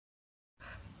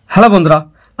Hello বন্ধুরা,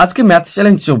 আজকে math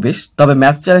challenge 24। তবে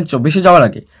ম্যাথ চ্যালেঞ্জ 24-এ যাওয়ার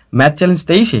আগে ম্যাথ চ্যালেঞ্জ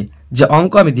 23-এ যে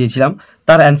অঙ্ক আমি দিয়েছিলাম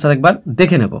তার অ্যান্সার একবার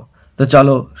দেখে নেব। তো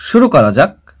চলো শুরু করা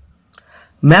যাক।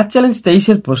 ম্যাথ চ্যালেঞ্জ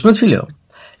 23-এর প্রশ্ন ছিল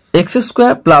x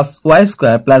square plus Y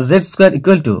square plus Z square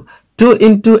equal to 2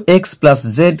 into x plus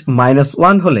Z minus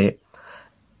 1 হলে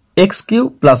x Q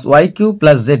plus Y Q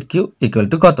plus Z Q equal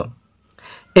to কত?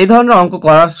 এই ধরনের অঙ্ক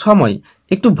করার সময়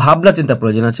একটু ভাবনা চিন্তা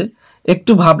প্রয়োজন আছে।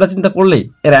 একটু ভাবনা চিন্তা করলেই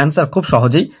এর অ্যান্সার খুব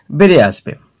সহজেই বেরিয়ে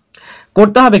আসবে।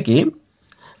 করতে হবে কি,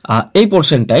 এই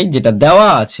পোর্শনটাই যেটা দেওয়া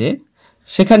আছে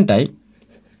সেখানটায়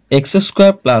x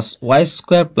square plus Y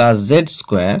square plus Z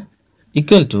square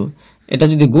equal to, এটা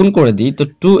যদি গুণ করে দিই তো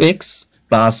 2x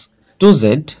প্লাস 2z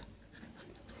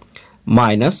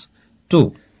মাইনাস 2।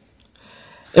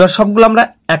 এবার সবগুলো আমরা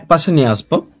এক পাশে নিয়ে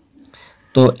আসবো।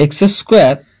 তো এক্স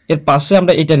স্কোয়ার এর পাশে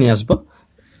আমরা এটা নিয়ে আসবো,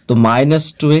 তো minus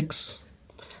 2x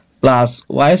plus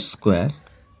Y square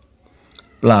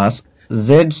plus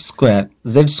Z square,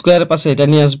 Z স্কোয়ারের পাশে এটা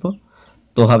নিয়ে আসবো,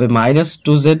 তো হবে মাইনাস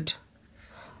 2z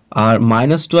আর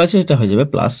মাইনাস 2 আছে, এটা হয়ে যাবে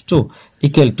প্লাস 2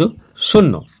 ইকুয়াল টু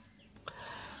 0।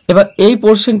 এবার এই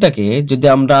পোর্শনটাকে যদি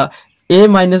আমরা a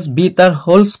মাইনাস b তার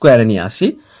হোল স্কোয়ারে নিয়ে আসি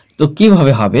তো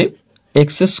কিভাবে হবে,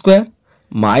 এক্স স্কোয়ার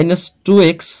মাইনাস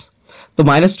 2x, তো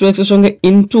মাইনাস 2x এর সঙ্গে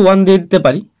ইন্টু 1 দিয়ে দিতে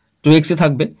পারি, 2x এ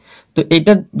থাকবে। তো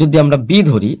এটা যদি আমরা b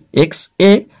ধরি, এক্স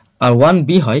এ আর 1b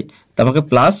হয়, তো আমাকে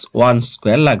প্লাস 1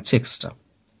 স্কোয়ার লাগছে এক্সট্রা,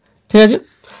 ঠিক আছে।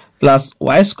 প্লাস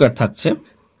ওয়াই স্কোয়ার থাকছে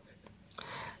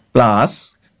প্লাস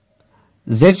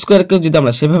জেড স্কোয়ারকে যদি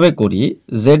আমরা সেভাবে করি,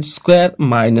 জেড স্কোয়ার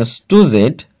মাইনাস 2z,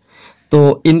 তো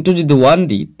ইন্টু যদি 1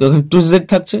 দিই তো এখানে 2z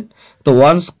থাকছে, তো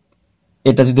 1,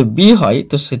 এটা যদি b হয়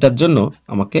তো সেটার জন্য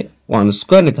আমাকে 1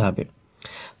 স্কোয়ার নিতে হবে।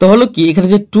 তো হলো কি, এখানে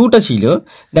যে 2টা ছিল,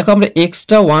 দেখো আমরা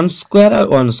এক্সট্রা 1 স্কোয়ার আর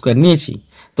 1 স্কোয়ার নিয়েছি,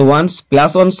 তো 1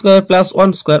 প্লাস 1 স্কোয়ার প্লাস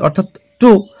 1 স্কোয়ার অর্থাৎ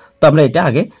 2, তো আমরা এটা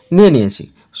আগে নিয়েছি,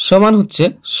 সমান হচ্ছে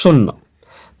 0।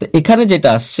 তো এখানে যেটা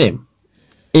আসছে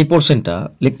এই পোর্শনটা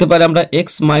লিখতে পারি আমরা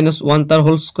এক্স মাইনাস 1 তার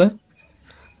হোল স্কোয়ার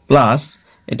প্লাস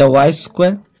এটা ওয়াই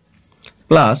স্কোয়ার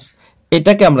প্লাস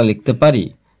এটাকে আমরা লিখতে পারি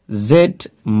জেড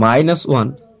মাইনাস 1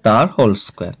 তার হোল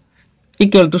স্কোয়ার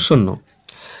ইকুয়াল টু 0।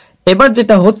 এবার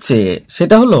যেটা হচ্ছে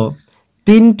সেটা হলো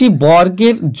তিনটি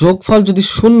বর্গের যোগফল যদি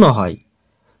 0 হয়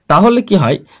তাহলে কি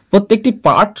হয়, প্রত্যেকটি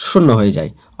পার্ট 0 হয়ে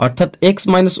যায়, অর্থাৎ এক্স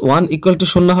মাইনাস 1 ইকুয়াল টু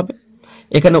 0 হবে,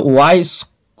 এখানে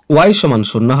ওয়াই সমান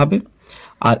 0 হবে,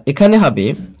 আর এখানে হবে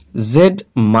জেড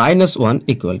মাইনাস 1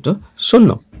 ইকুয়াল টু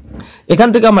 0। এখান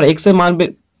থেকে আমরা এক্স এর মান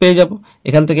পেয়ে যাব,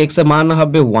 এখান থেকে এক্স এর মান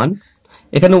হবে 1,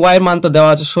 এখানে ওয়াই এর মান তো দেওয়া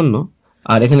আছে 0,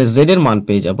 আর এখানে জেড এর মান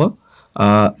পেয়ে যাব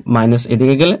মাইনাস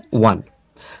এদিকে গেলে 1।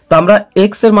 তো আমরা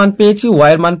এক্স এর মান পেয়েছি,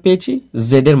 ওয়াই এর মান পেয়েছি,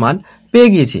 জেড এর মান পেয়ে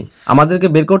গিয়েছি। আমাদেরকে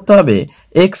বের করতে হবে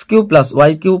x Q plus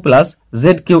Y Q plus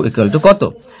Z Q equal to কত।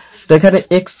 তো এখানে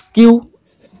x Q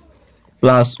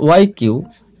plus Y Q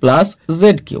plus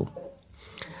Z Q,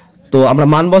 তো আমরা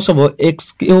মান বসাবো এক্স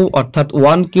কিউ অর্থাৎ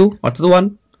 1 কিউ অর্থাৎ 1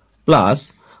 প্লাস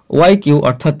ওয়াই কিউ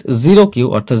অর্থাৎ 0 কিউ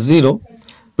অর্থাৎ 0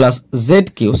 প্লাস জেড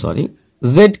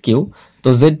কিউ, তো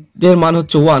জেড এর মান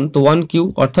হচ্ছে 1, তো 1 কিউ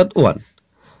অর্থাৎ 1,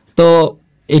 তো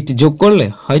এটি যোগ করলে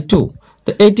হয় 2, তো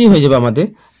এটি হয়ে যাবে আমাদের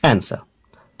অ্যান্সার।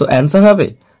 তো অ্যান্সার হবে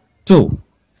 2।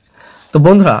 তো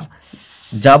বন্ধুরা,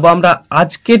 যাব আমরা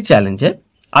আজকের চ্যালেঞ্জে।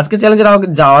 আজকের চ্যালেঞ্জের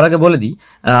যাওয়ার আগে বলে দিই,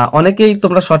 অনেকেই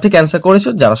তোমরা সঠিক অ্যান্সার করেছো,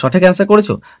 যারা সঠিক অ্যান্সার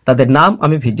করেছো তাদের নাম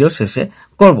আমি ভিডিওর শেষে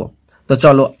করব। তো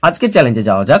চলো আজকের চ্যালেঞ্জে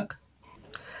যাওয়া যাক।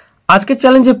 আজকের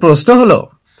চ্যালেঞ্জের প্রশ্ন হলো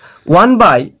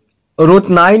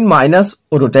 1/√9 minus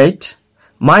 √8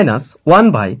 minus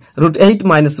 1/√8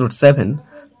 minus √7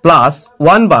 plus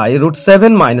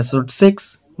 1/√7 minus √6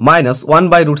 minus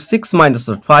 1/√6 minus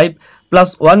 √5 plus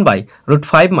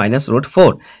 1/√5 minus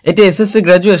 √4। এটি এসএসসি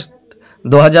গ্র্যাজুয়েট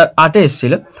 2008-এ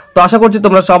এসেছিল। তো আশা করছি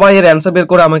তোমরা সবাই এর অ্যান্সার বের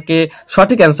করে আমাকে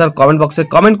সঠিক অ্যান্সার কমেন্ট বক্সে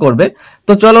কমেন্ট করবে।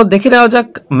 তো চলো দেখে নেওয়া যাক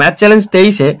ম্যাথ চ্যালেঞ্জ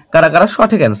 23-এ কারা কারা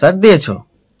সঠিক অ্যান্সার দিয়েছো।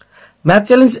 ম্যাথ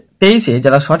চ্যালেঞ্জ 23-এ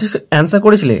যারা সঠিক অ্যান্সার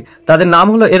করেছিলে তাদের নাম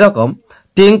হলো এরকম: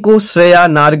 টিঙ্কু, শ্রেয়া,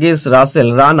 নার্গিস, রাসেল,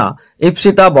 রানা,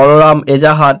 ইপসিতা, বলরাম,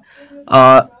 এজাহার,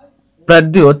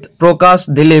 প্রদ্যুৎ, প্রকাশ,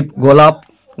 দিলীপ,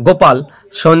 গোপাল,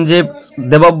 সঞ্জীব,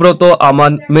 দেবব্রত,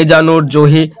 আমান, মেজানুর,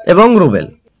 জহি এবং রুবেল।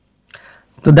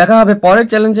 তো দেখা হবে পরের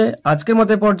চ্যালেঞ্জে। আজকের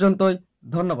মতো পর্যন্তই,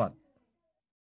 ধন্যবাদ।